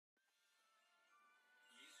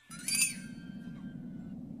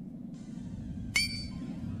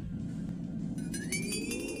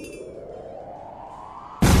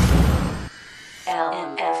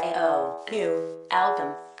LMFAO. New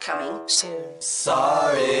album coming soon.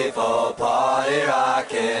 Sorry for party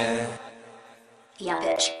rocking. Yeah,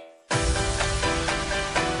 bitch.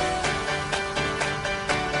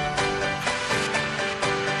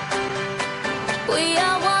 We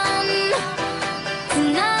are one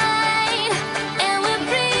tonight, and we're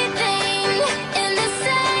breathing in the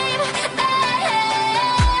same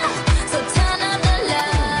air. So turn up the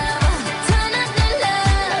love, turn up the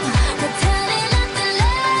love, we're turning up the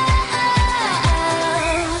love.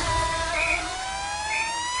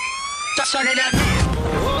 Turn it up.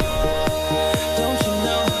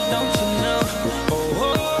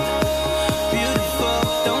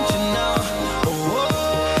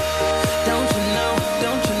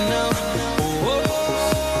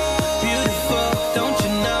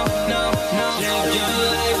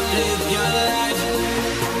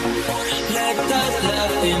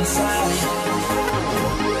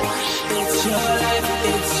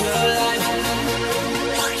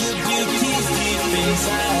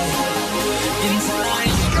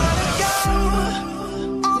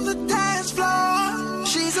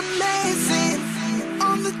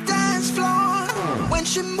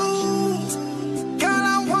 She moves, girl,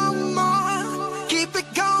 I want more. Keep it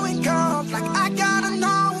going, girl, like I gotta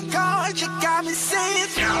know, girl. You got me saying,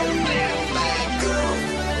 little bad girl,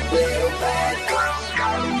 little bad girl,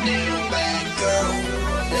 little bad girl,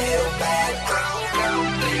 little bad girl,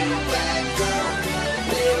 little bad girl,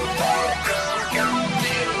 little bad girl,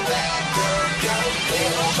 little bad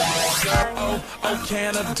girl, Oh,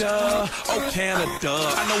 Canada, oh, Canada.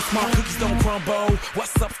 I know smart cookies don't crumble.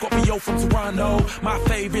 What's up, Scorpio from Toronto? My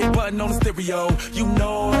favorite button on the stereo. You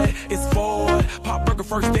know it, it's Ford. Pop Burger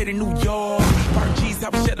first date in New York. Park G's, how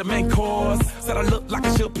we share the main course. Said I look like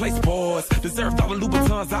I should play sports. Deserved all the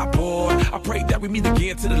Louboutins I bought. I prayed that we meet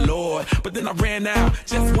again to the Lord. But then I ran out.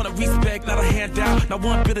 Just wanna respect, not a handout. Not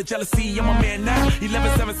one bit of jealousy, I'm a man now.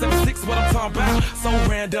 11776, what I'm talking about. So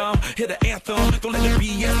random, hit the anthem. Don't let the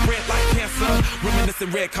BS spread like cancer. Reminiscing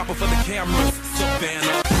red copper for the cameras. So fan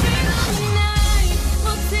up.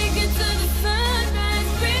 We'll take it to the sunrise.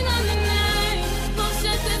 Bring on the night. We'll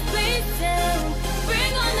shut this place down.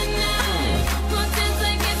 Bring on the night. We'll dance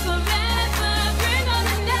like it's forever. Bring on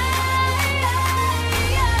the night.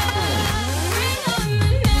 Bring on the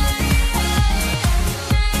night. Bring on the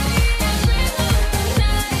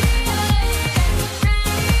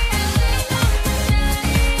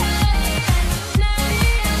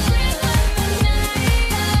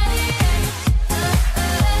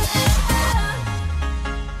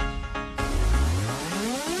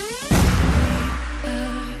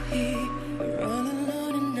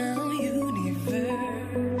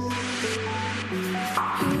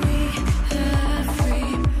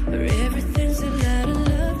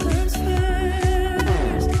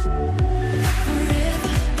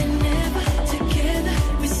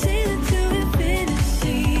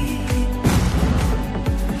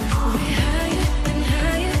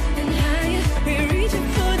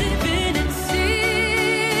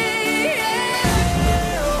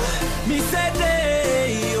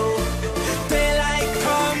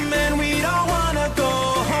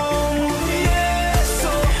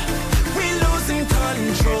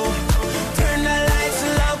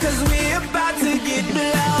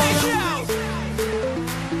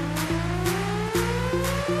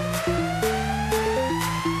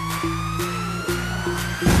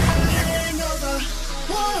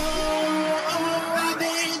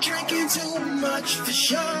for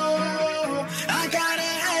sure. I got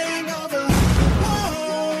a hangover.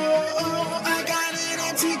 Whoa, I got an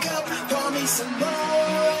empty cup. Pour me some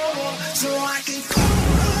more, so I can go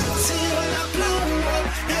until I blow up,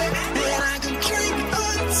 and I can drink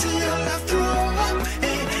until I throw up,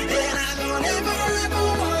 and I don't ever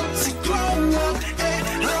want to grow up, and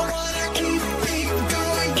I wanna keep it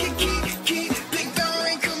going, keep it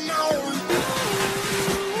going. Come on.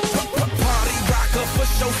 Party rocker for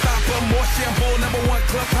showstopper, more shampoo, #1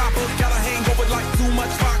 club hopper. Got a hangover like too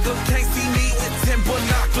much vodka. Can't see me with 10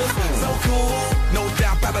 binoculars. So cool, no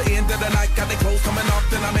doubt by the end of the night. Got the clothes coming off,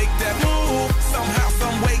 then I make that move. Somehow,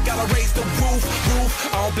 some way, gotta raise the roof.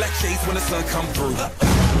 All black shades when the sun come through.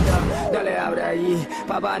 Dale, abre ahí,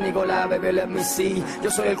 papá Nicolás, baby, let me see. Yo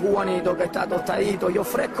soy el cubanito que está tostadito. Yo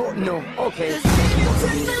fresco, no, ok.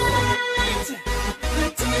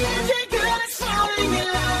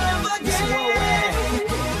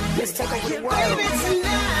 Let's take over the world.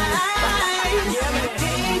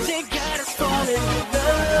 DJ got us falling in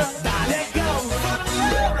love. Let go.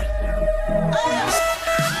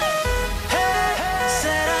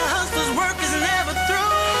 Said our hustler's work is never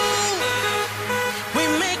through. We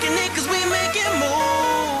making it 'cause we making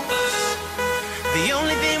moves.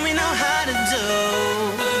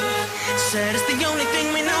 said it's the only thing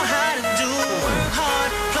we know how to do. Work hard,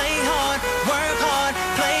 play hard, work hard,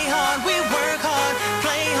 play hard. We work hard,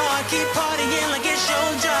 play hard, keep partying like it's your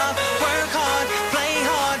job. Work hard, play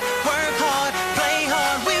hard, work hard, play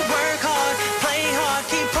hard. We work hard, play hard,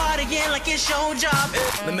 keep partying like it's your job.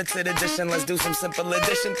 Limited edition, let's do some simple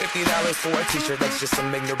addition. $50 for a t-shirt, that's just some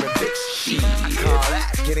ignorant bitch. I call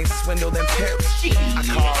that getting swindled and pimped. I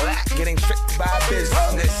call that getting tricked by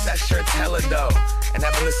business. That shirt's hella dope. And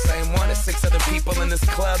having the same one as 6 other people in this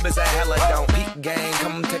club is a hella don't. VIETGANG,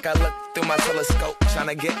 come take a look through my telescope.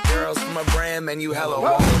 Tryna get girls from a brand, man, you hella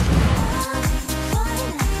woke.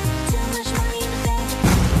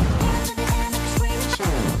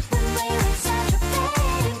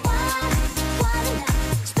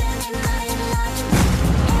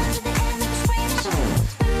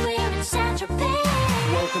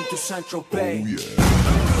 Welcome to Central Bay.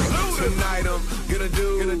 Tonight I'm gonna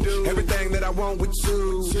do everything that I want with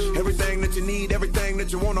you. Everything that you need, everything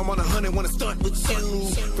that you want. I'm on 100, wanna start with you.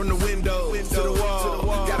 From the window to the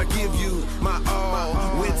wall, gotta give you my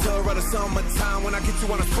all. Winter or the summertime, when I get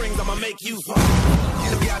you on the springs, I'ma make you fall.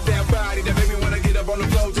 You got that body that make me wanna get up on the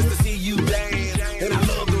floor just to see you dance. And I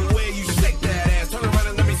love the way you shake that ass. Turn around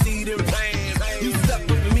and let me see them pants. You stuck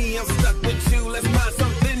with me, I'm stuck with you. Let's find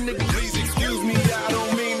something to do. Please excuse me, I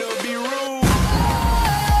don't mean to be rude.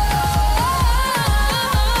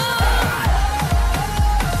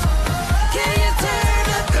 Can you turn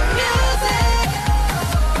up the music?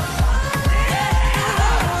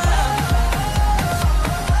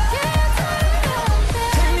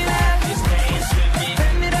 Turn it up, turn it up, we really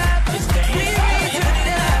turn it up.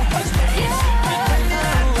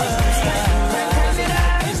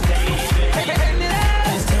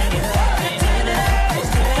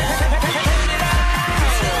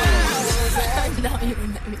 Now you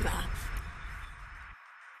make me laugh.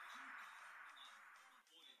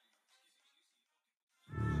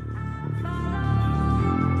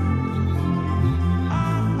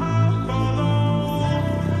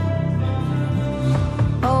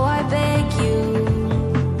 Oh, I beg you,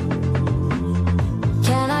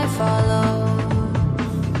 can I follow?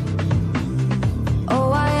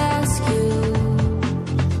 Oh, I ask you,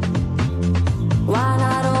 why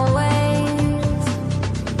not always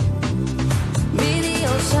be the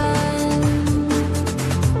ocean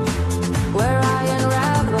where I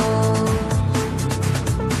unravel?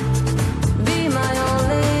 Be my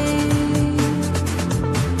only,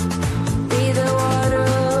 be the water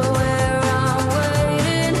where I'm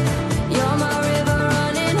waiting. You're my river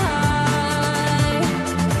running high,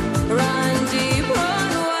 run deep,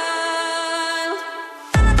 run wild.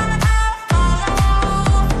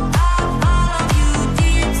 I'll follow you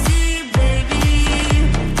deep sea, baby.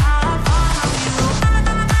 I'll follow you.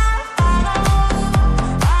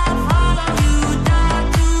 I'll follow you down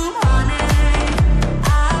to honey.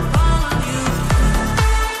 I'll follow you.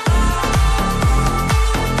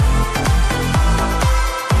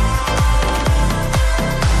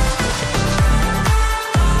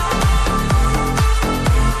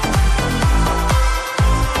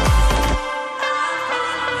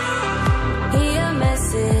 Hear a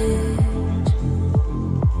message.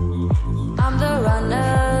 I'm the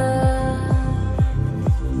runner.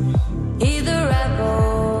 He the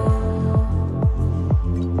rebel.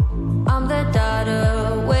 I'm the daughter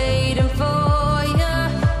waiting for ya.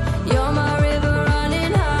 You're my river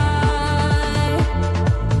running high.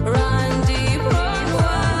 Run deep, run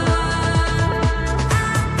wide.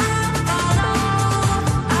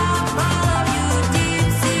 I'll follow you deep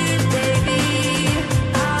sea, baby.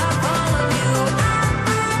 I'll follow you.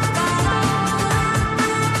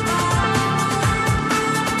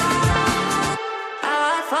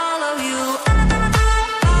 I'll follow you. I'll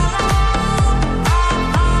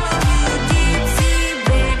follow you deep sea,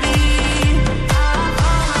 baby. I'll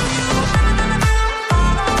follow you.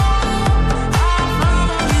 I'll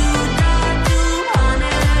follow you down to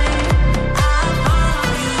honey. I'll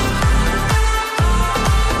follow you.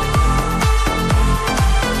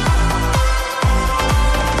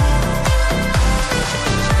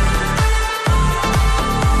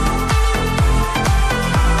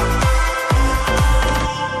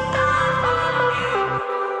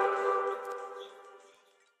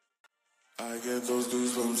 I get those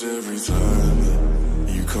goosebumps every time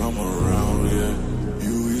you come around, yeah.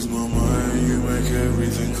 You ease my mind, you make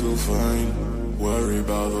everything feel fine. Worry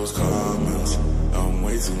about those comments, I'm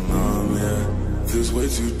way too numb, yeah. This way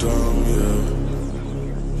too dumb,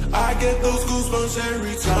 yeah. I get those goosebumps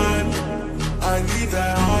every time I need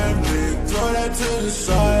that heartbeat, throw that to the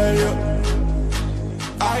side, yeah.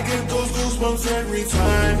 I get those goosebumps every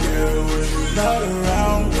time, yeah. When you're not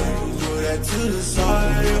around, yeah. Throw that to the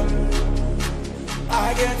side, yeah.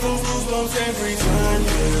 get those goosebumps every time,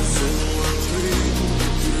 yeah. 713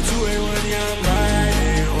 281, yeah, I'm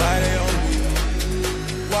riding. Why they on me?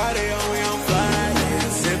 Why they on me? I'm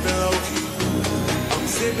flying, sipping low key. I'm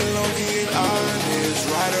sipping low key and honest,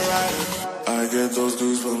 rider. I get those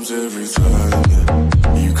goosebumps every time, yeah.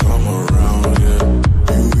 You come around, yeah.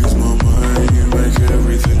 You ease my mind, you make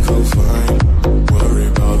everything go fine. Worry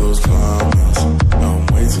about those comments, I'm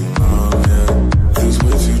way too numb, yeah. This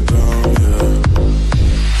way too dumb, yeah.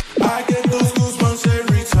 I get those goosebumps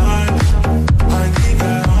every time. I need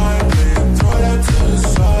that heartbeat, throw that to the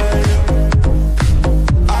side,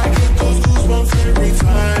 yeah. I get those goosebumps every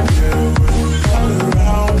time, yeah. When you all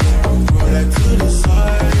around, throw that to the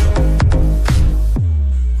side, yeah.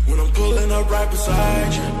 When I'm pulling up right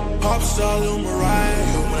beside you, pop star Lil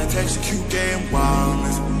Mariah. When I text a cute game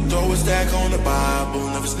wildness, throw a stack on the Bible,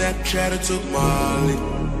 never Snapchat or took Molly.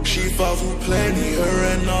 She fought for plenty, her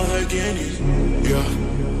and all her guineas, yeah.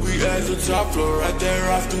 We at the top floor, right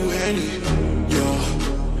there off through Henny,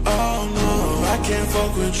 yeah. Oh no, I can't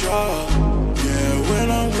fuck with y'all, yeah. When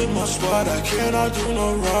I'm with my squad, I cannot do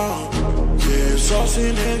no wrong, yeah.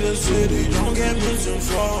 Saucing in the city, don't get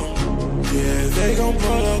misinformed, yeah. They gon'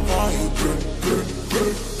 pull up on you,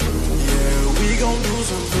 yeah. We gon' do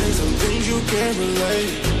some things you can't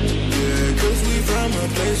relate, yeah. Cause we from a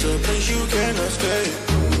place you cannot stay.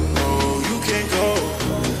 Oh, you can't go,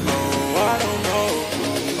 oh, I don't know.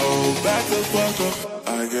 Oh, back the fuck up. I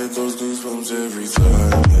get those goosebumps every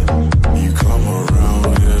time, yeah. You come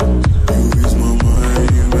around, yeah. You ease my mind,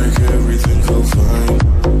 you make everything go fine.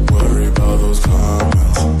 Worry about those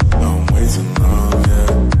comments, I'm way too numb, yeah.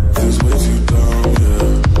 This way too dumb,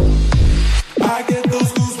 yeah. I get those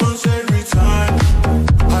goosebumps.